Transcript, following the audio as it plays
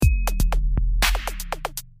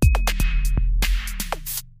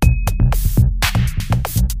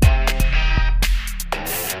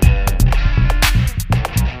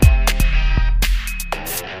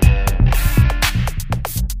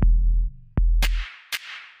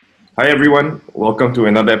Hi everyone, welcome to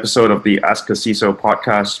another episode of the Ask a CISO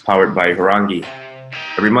podcast powered by Horangi.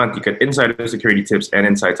 Every month you get insider security tips and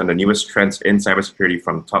insights on the newest trends in cybersecurity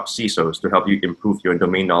from top CISOs to help you improve your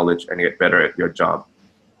domain knowledge and get better at your job.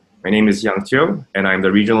 My name is Yang Teo and I'm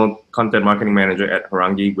the Regional Content Marketing Manager at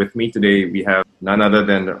Horangi. With me today we have none other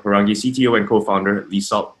than Horangi CTO and co-founder Lee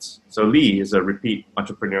Sult. So Lee is a repeat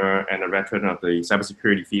entrepreneur and a veteran of the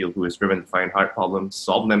cybersecurity field who is driven to find hard problems,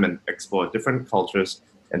 solve them and explore different cultures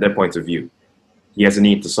and their points of view. He has a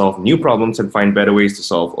need to solve new problems and find better ways to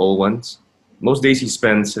solve old ones. Most days he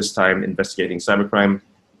spends his time investigating cybercrime,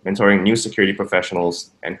 mentoring new security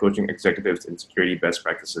professionals, and coaching executives in security best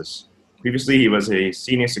practices. Previously, he was a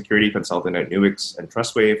senior security consultant at Nuix and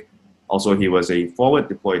Trustwave. Also, he was a forward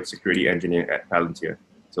deployed security engineer at Palantir.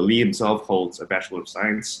 So Lee himself holds a Bachelor of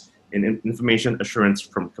Science in Information Assurance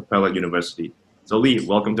from Capella University. So Lee,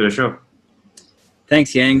 welcome to the show.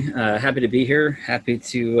 Thanks, Yang. Happy to be here. Happy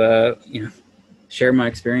to share my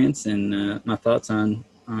experience and my thoughts on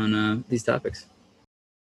these topics.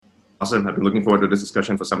 Awesome. I've been looking forward to this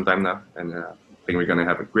discussion for some time now, and I think we're going to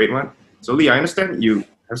have a great one. So Lee, I understand you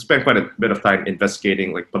have spent quite a bit of time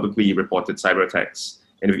investigating publicly reported cyber attacks,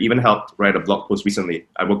 and you've even helped write a blog post recently.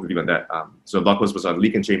 I worked with you on that. So the blog post was on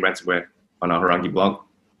leak and chain ransomware on our Horangi blog.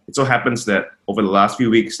 It so happens that over the last few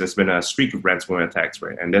weeks, there's been a streak of ransomware attacks,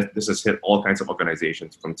 right? And this has hit all kinds of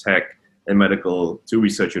organizations, from tech and medical to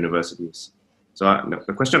research universities. So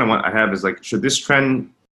the question I have is, should this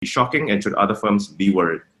trend be shocking, and should other firms be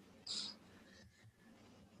worried?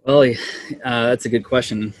 Well, that's a good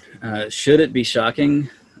question. Should it be shocking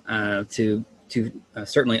to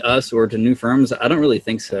certainly us or to new firms? I don't really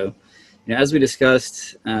think so. As we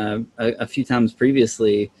discussed a few times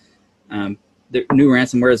previously, the new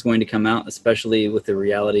ransomware is going to come out, especially with the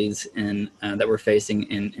realities that we're facing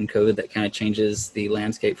in COVID that kind of changes the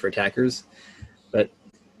landscape for attackers. But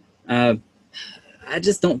I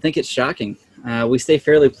just don't think it's shocking. We stay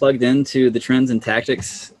fairly plugged into the trends and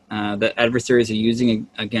tactics that adversaries are using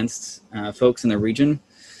against folks in the region.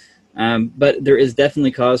 But there is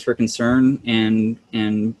definitely cause for concern,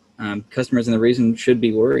 and customers in the region should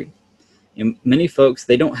be worried. Many folks,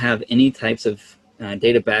 they don't have any types of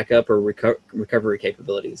data backup or recovery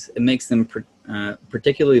capabilities. It makes them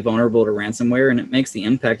particularly vulnerable to ransomware, and it makes the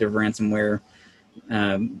impact of ransomware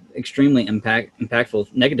extremely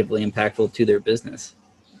negatively impactful to their business.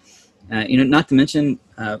 Not to mention,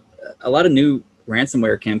 a lot of new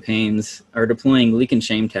ransomware campaigns are deploying leak and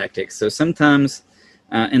shame tactics. So sometimes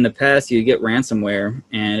in the past, you get ransomware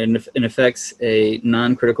and it affects a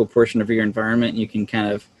non-critical portion of your environment. You can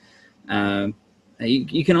kind of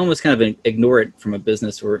you can almost kind of ignore it from a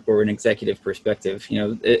business or an executive perspective.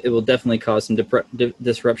 It will definitely cause some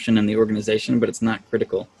disruption in the organization, but it's not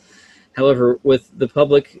critical. However, with the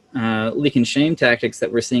public leak and shame tactics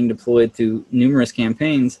that we're seeing deployed through numerous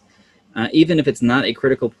campaigns, even if it's not a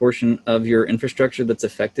critical portion of your infrastructure that's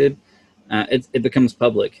affected, it becomes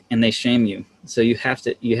public and they shame you. So you have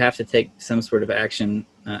to take some sort of action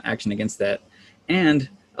against that. And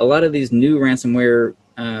a lot of these new ransomware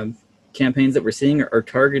campaigns that we're seeing are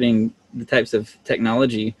targeting the types of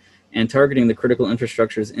technology and targeting the critical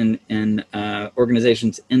infrastructures in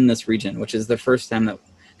organizations in this region, which is the first time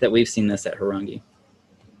that we've seen this at Horangi.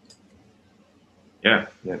 Yeah,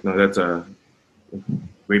 no, that's a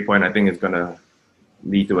great point. I think it's going to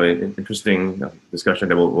lead to an interesting discussion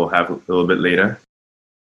that we'll have a little bit later.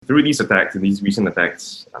 Through these attacks and these recent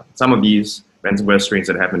attacks, some of these ransomware strains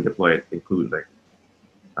that have been deployed include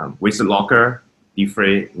Wasted Locker,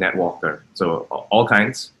 Defray, Netwalker, so all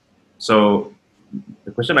kinds. So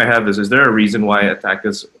the question I have is there a reason why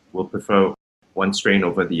attackers will prefer one strain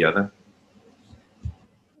over the other?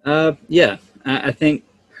 Yeah, I think,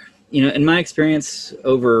 in my experience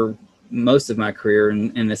over most of my career,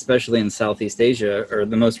 and especially in Southeast Asia, or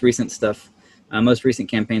the most recent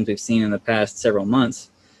campaigns we've seen in the past several months,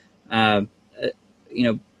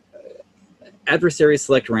 adversaries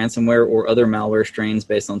select ransomware or other malware strains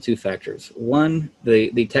based on two factors. One,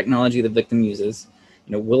 the technology the victim uses.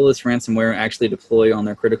 Will this ransomware actually deploy on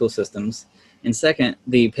their critical systems? And second,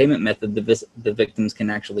 the payment method the victims can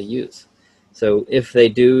actually use. So if they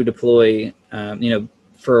do deploy,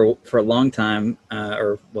 for a long time,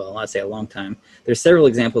 I'd say a long time, there's several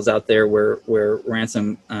examples out there where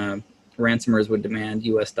ransomers would demand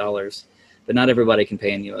US dollars, but not everybody can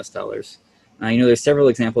pay in US dollars. There's several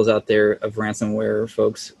examples out there of ransomware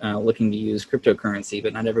folks looking to use cryptocurrency,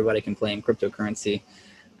 but not everybody can play in cryptocurrency.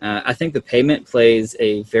 I think the payment plays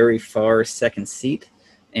a very far second seat,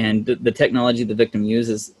 and the technology the victim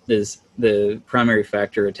uses is the primary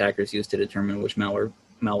factor attackers use to determine which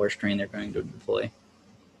malware strain they're going to deploy.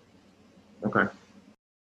 Okay.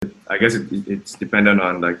 I guess it's dependent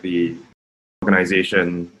on like the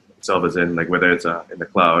organization itself, as in like whether it's in the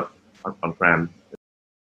cloud on-prem.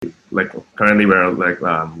 Like currently we're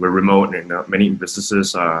remote, and many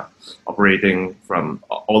businesses are operating from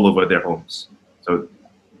all over their homes. So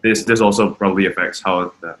this also probably affects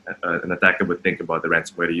how an attacker would think about the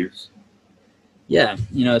ransomware to use. Yeah,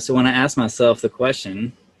 so when I ask myself the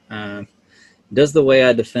question, does the way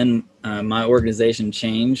I defend my organization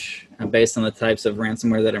change based on the types of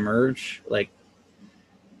ransomware that emerge? Like,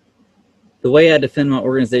 the way I defend my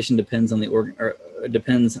organization depends on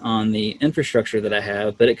the infrastructure that I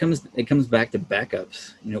have, but it comes back to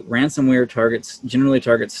backups. Ransomware generally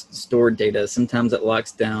targets stored data. Sometimes it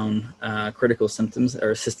locks down critical systems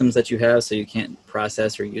that you have, so you can't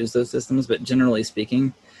process or use those systems. But generally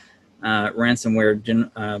speaking,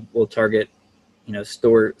 ransomware will target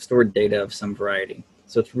stored data of some variety.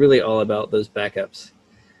 So it's really all about those backups.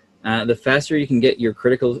 The faster you can get your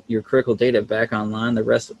critical data back online,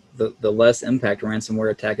 the less impact a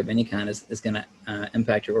ransomware attack of any kind is going to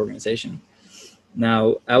impact your organization.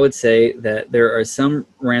 Now, I would say that there are some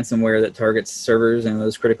ransomware that targets servers and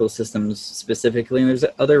those critical systems specifically, and there's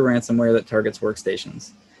other ransomware that targets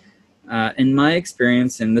workstations. In my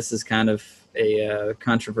experience, and this is kind of a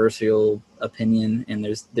controversial opinion, and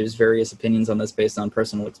there's various opinions on this based on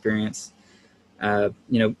personal experience.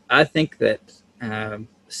 I think that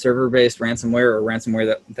server-based ransomware, or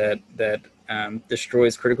ransomware that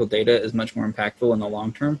destroys critical data, is much more impactful in the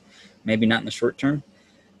long term, maybe not in the short term.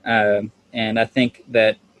 And I think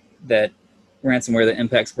that ransomware that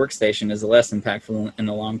impacts workstation is less impactful in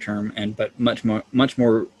the long term, but much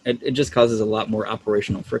more. It just causes a lot more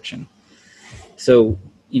operational friction. So,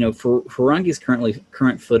 for Horangi's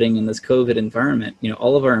current footing in this COVID environment,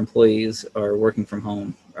 all of our employees are working from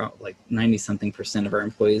home. Like 90-something% of our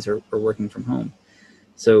employees are working from home.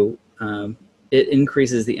 So it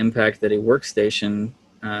increases the impact that a workstation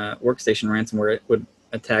ransomware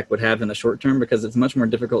attack would have in the short term, because it's much more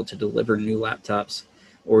difficult to deliver new laptops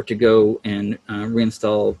or to go and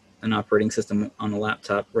reinstall an operating system on a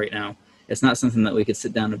laptop right now. It's not something that we could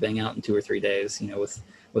sit down and bang out in 2 or 3 days,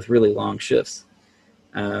 with really long shifts.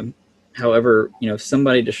 However, if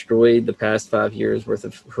somebody destroyed the past 5 years worth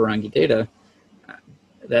of Horangi data,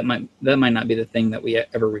 that might not be the thing that we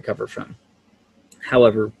ever recover from.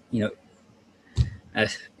 However,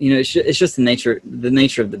 it's just the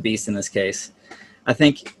nature of the beast in this case. I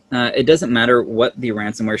think it doesn't matter what the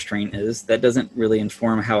ransomware strain is. That doesn't really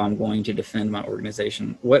inform how I'm going to defend my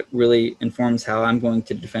organization. What really informs how I'm going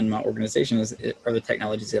to defend my organization are the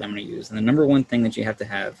technologies that I'm going to use. And the number one thing that you have to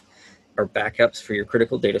have are backups for your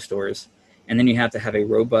critical data stores. And then you have to have a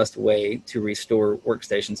robust way to restore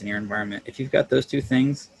workstations in your environment. If you've got those two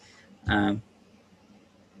things,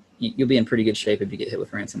 you'll be in pretty good shape if you get hit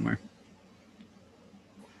with ransomware.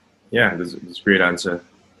 Yeah, that's a great answer.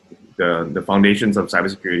 The foundations of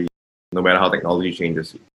cybersecurity, no matter how technology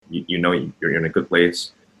changes, you're in a good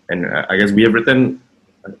place. And I guess we have written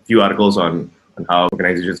a few articles on how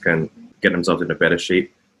organizations can get themselves in a better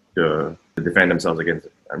shape to defend themselves against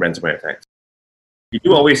ransomware attacks. You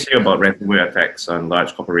do always hear about ransomware attacks on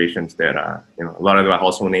large corporations that are, a lot of them are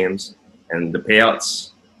household names, and the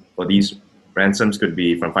payouts for these ransoms could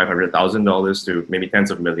be from $500,000 to maybe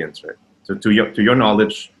tens of millions, right? So to your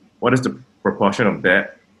knowledge, what is the proportion of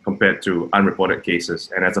that compared to unreported cases?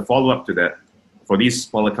 And as a follow-up to that, for these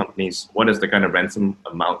smaller companies, what is the kind of ransom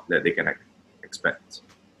amount that they can expect?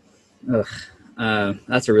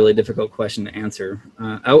 That's a really difficult question to answer.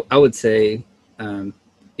 I would say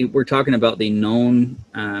we're talking about the known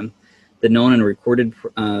and recorded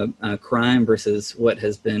crime versus what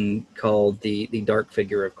has been called the dark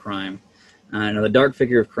figure of crime. Now, the dark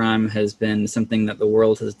figure of crime has been something that the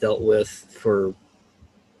world has dealt with for,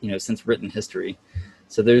 since written history.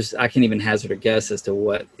 So I can't even hazard a guess as to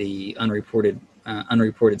what the unreported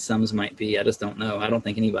sums might be. I just don't know. I don't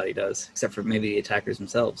think anybody does, except for maybe the attackers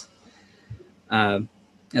themselves.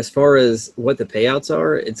 As far as what the payouts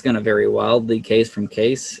are, it's going to vary wildly case from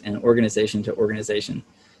case and organization to organization.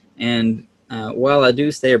 And while I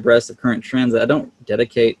do stay abreast of current trends, I don't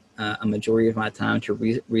dedicate a majority of my time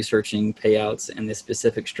to researching payouts and the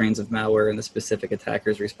specific strains of malware and the specific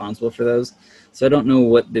attackers responsible for those. So I don't know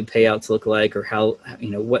what the payouts look like, or how,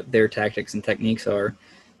 what their tactics and techniques are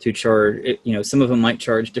to charge. Some of them might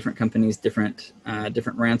charge different companies different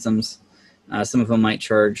ransoms. Some of them might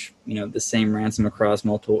charge, the same ransom across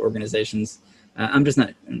multiple organizations. I'm just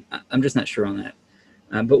not sure on that.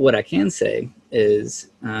 But what I can say is,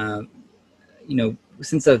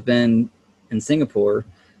 since I've been in Singapore,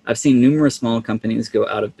 I've seen numerous small companies go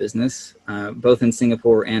out of business, both in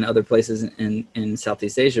Singapore and other places in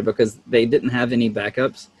Southeast Asia, because they didn't have any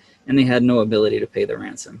backups, and they had no ability to pay the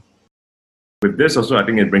ransom. With this also, I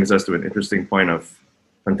think it brings us to an interesting point of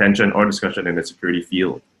contention or discussion in the security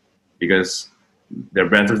field, because there are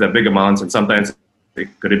ransoms that big amounts, and sometimes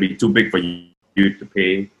could it be too big for you to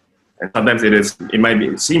pay, and sometimes it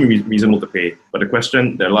might seem reasonable to pay. But the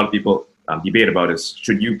question that a lot of people debate about is,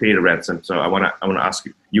 should you pay the ransom? So I want to ask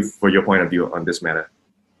you for your point of view on this matter.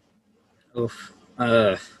 Oof.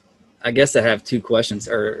 I guess I have two questions,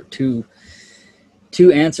 or two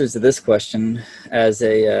answers to this question. As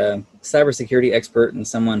a cybersecurity expert and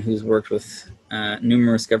someone who's worked with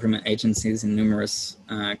numerous government agencies in numerous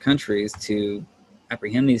countries to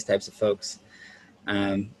apprehend these types of folks,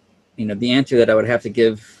 the answer that I would have to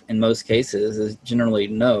give in most cases is generally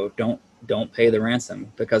no. Don't pay the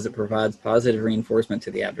ransom, because it provides positive reinforcement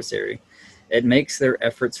to the adversary. It makes their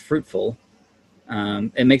efforts fruitful.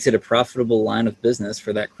 It makes it a profitable line of business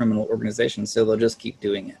for that criminal organization, so they'll just keep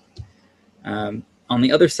doing it. On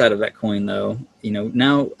the other side of that coin, though,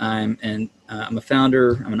 now I'm a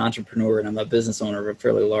founder, I'm an entrepreneur, and I'm a business owner of a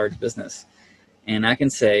fairly large business. And I can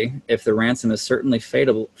say, if the ransom is certainly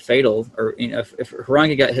fatal, or if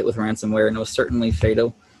Horangi got hit with ransomware and it was certainly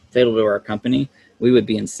fatal to our company, we would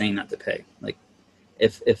be insane not to pay. Like,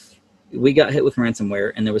 if we got hit with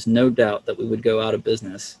ransomware and there was no doubt that we would go out of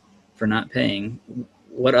business for not paying,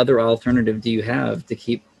 what other alternative do you have to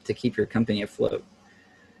keep your company afloat?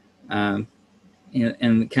 And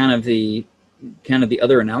kind of the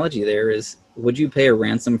other analogy there is, would you pay a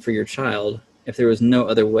ransom for your child if there was no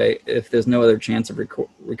other way, if there's no other chance of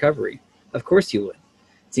recovery? Of course you would.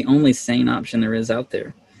 It's the only sane option there is out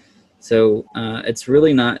there. So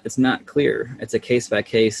it's not clear. It's a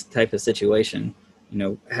case-by-case type of situation.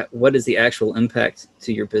 What is the actual impact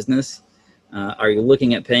to your business? Are you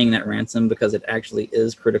looking at paying that ransom because it actually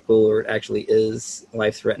is critical, or it actually is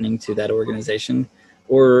life-threatening to that organization?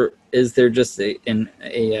 Or is there just a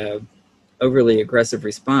overly aggressive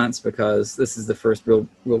response because this is the first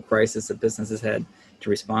real crisis that business has had to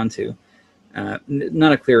respond to?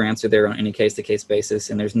 Not a clear answer there on any case-to-case basis,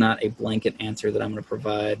 and there's not a blanket answer that I'm going to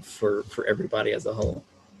provide for everybody as a whole.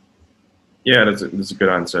 Yeah, that's a good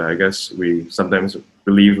answer. I guess we sometimes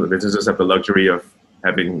believe that businesses have the luxury of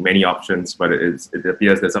having many options, but it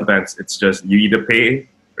appears that sometimes it's just you either pay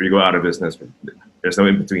or you go out of business. There's no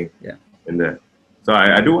in between in there. So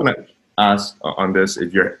I do want to ask on this,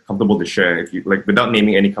 if you're comfortable to share, if you like, without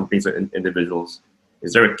naming any companies or individuals,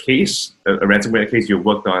 is there a case, a ransomware case you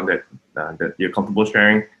worked on that you're comfortable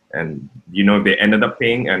sharing, and if they ended up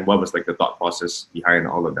paying, and what was like the thought process behind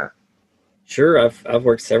all of that? Sure, I've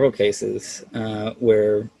worked several cases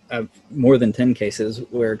where more than 10 cases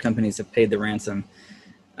where companies have paid the ransom.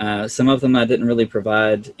 Some of them I didn't really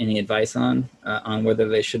provide any advice on whether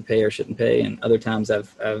they should pay or shouldn't pay, and other times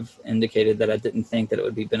I've indicated that I didn't think that it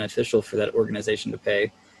would be beneficial for that organization to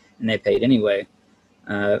pay, and they paid anyway.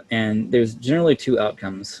 And there's generally two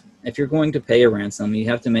outcomes. If you're going to pay a ransom, you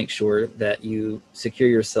have to make sure that you secure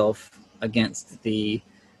yourself against the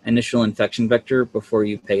initial infection vector before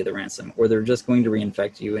you pay the ransom, or they're just going to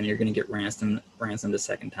reinfect you and you're going to get ransomed a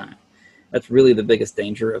second time. That's really the biggest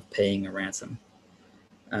danger of paying a ransom.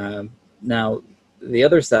 Now, the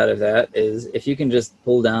other side of that is, if you can just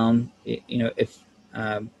pull down,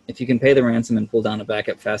 if you can pay the ransom and pull down a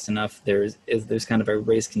backup fast enough, there's kind of a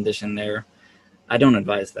race condition there. I don't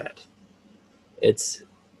advise that. It's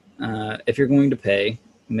if you're going to pay,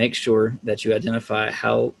 make sure that you identify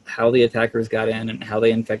how the attackers got in and how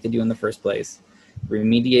they infected you in the first place.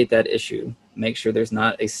 Remediate that issue. Make sure there's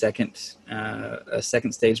not a second stage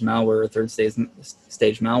malware or third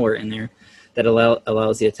stage malware in there that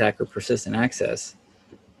allows the attacker persistent access.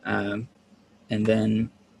 And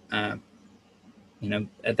then, at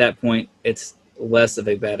that point, it's less of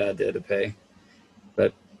a bad idea to pay.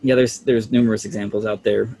 But yeah, there's numerous examples out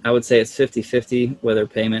there. I would say it's 50-50 whether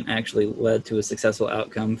payment actually led to a successful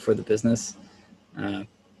outcome for the business.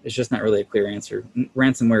 It's just not really a clear answer.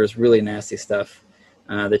 Ransomware is really nasty stuff.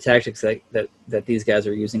 The tactics that these guys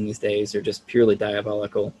are using these days are just purely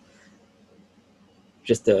diabolical.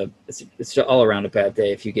 It's just all around a bad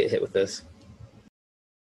day if you get hit with this.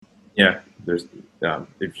 Yeah, there's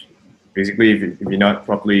if you're not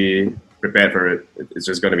properly prepared for it, it's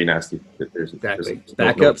just going to be nasty. Exactly.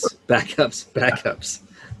 Backups.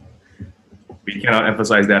 We cannot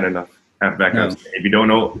emphasize that enough. Have backups. No. If you don't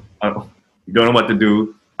know what to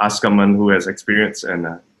do, ask someone who has experience,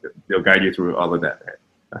 and they'll guide you through all of that.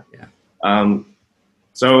 Right? Yeah.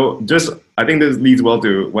 So I think this leads well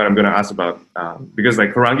to what I'm going to ask about, because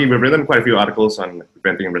like Horangi, we've written quite a few articles on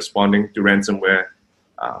preventing and responding to ransomware.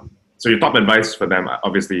 So your top advice for them,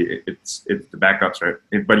 obviously, it's the backups, right?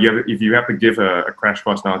 But if you have to give a crash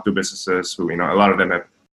course now to businesses who, a lot of them have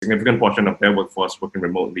significant portion of their workforce working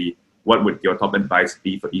remotely. What would your top advice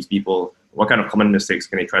be for these people? What kind of common mistakes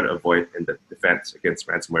can they try to avoid in the defense against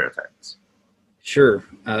ransomware attacks? Sure.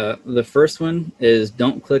 The first one is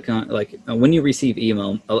don't click on, when you receive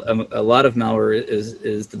email, a lot of malware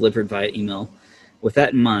is delivered via email. With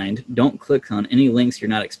that in mind, don't click on any links you're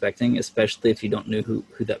not expecting, especially if you don't know who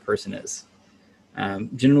that person is.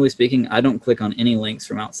 Generally speaking, I don't click on any links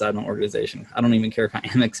from outside my organization. I don't even care if I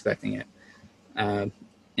am expecting it.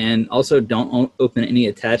 And also don't open any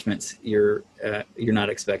attachments you're not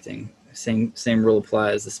expecting. Same rule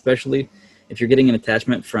applies, especially if you're getting an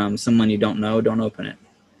attachment from someone you don't know, don't open it.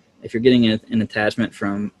 If you're getting an attachment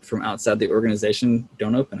from outside the organization,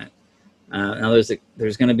 don't open it. Now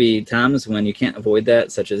there's going to be times when you can't avoid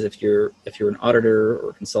that, such as if you're an auditor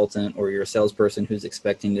or consultant, or you're a salesperson who's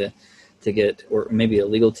expecting to get, or maybe a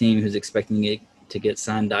legal team who's expecting to get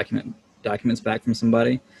signed documents back from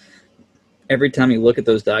somebody. Every time you look at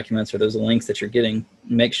those documents or those links that you're getting,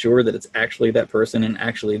 make sure that it's actually that person and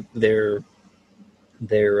actually their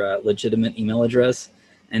legitimate email address,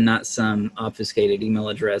 and not some obfuscated email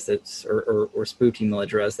address that's or spoofed email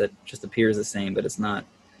address that just appears the same, but it's not.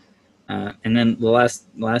 And then the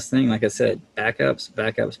last thing, like I said, backups.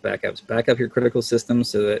 Back up your critical systems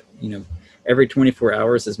so that, every 24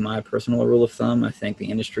 hours is my personal rule of thumb. I think the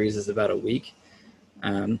industry's is about a week.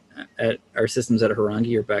 At our systems at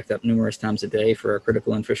Horangi are backed up numerous times a day for our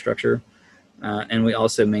critical infrastructure. And we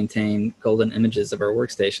also maintain golden images of our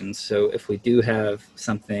workstations. So if we do have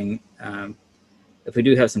something,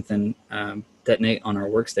 detonate on our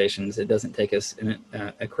workstations, it doesn't take us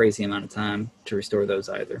a crazy amount of time to restore those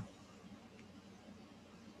either.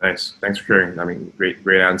 Nice. Thanks for sharing. I mean,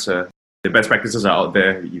 great answer. The best practices are out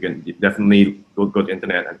there. You can definitely go to the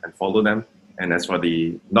internet and follow them. And as for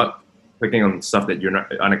the not clicking on stuff that you're not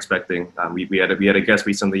unexpecting, we had a guest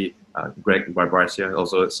recently, Greg Barbarcia,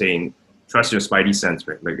 also saying, trust your spidey sense,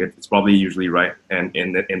 right? Like it's probably usually right. And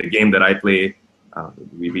in the game that I play,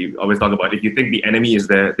 we always talk about, if you think the enemy is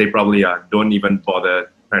there, they probably don't even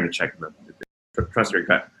bother trying to check them. Trust your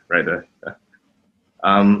gut, right there.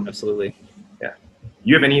 Absolutely. Yeah.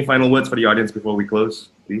 You have any final words for the audience before we close,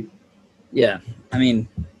 please? Yeah. I mean,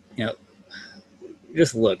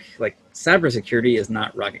 just look, like cybersecurity is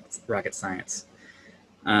not rocket science.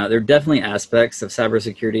 There are definitely aspects of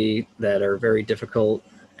cybersecurity that are very difficult,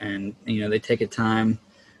 and they take time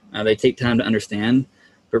to understand.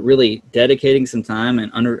 But really dedicating some time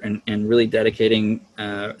and really dedicating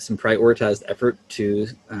some prioritized effort to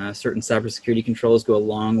certain cybersecurity controls go a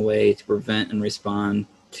long way to prevent and respond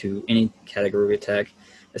to any category of attack,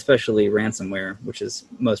 especially ransomware, which is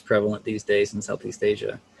most prevalent these days in Southeast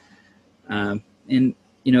Asia. And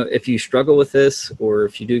if you struggle with this, or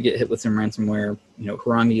if you do get hit with some ransomware,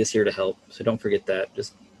 Horangi is here to help. So don't forget that.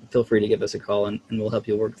 Just feel free to give us a call, and we'll help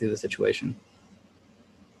you work through the situation.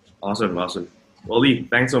 Awesome. Well, Lee,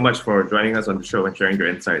 thanks so much for joining us on the show and sharing your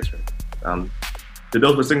insights. To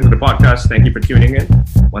those listening to the podcast, thank you for tuning in.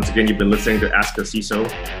 Once again, you've been listening to Ask a CISO,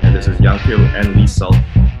 and this is Yang Teo and Lee Sult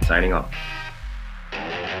signing off.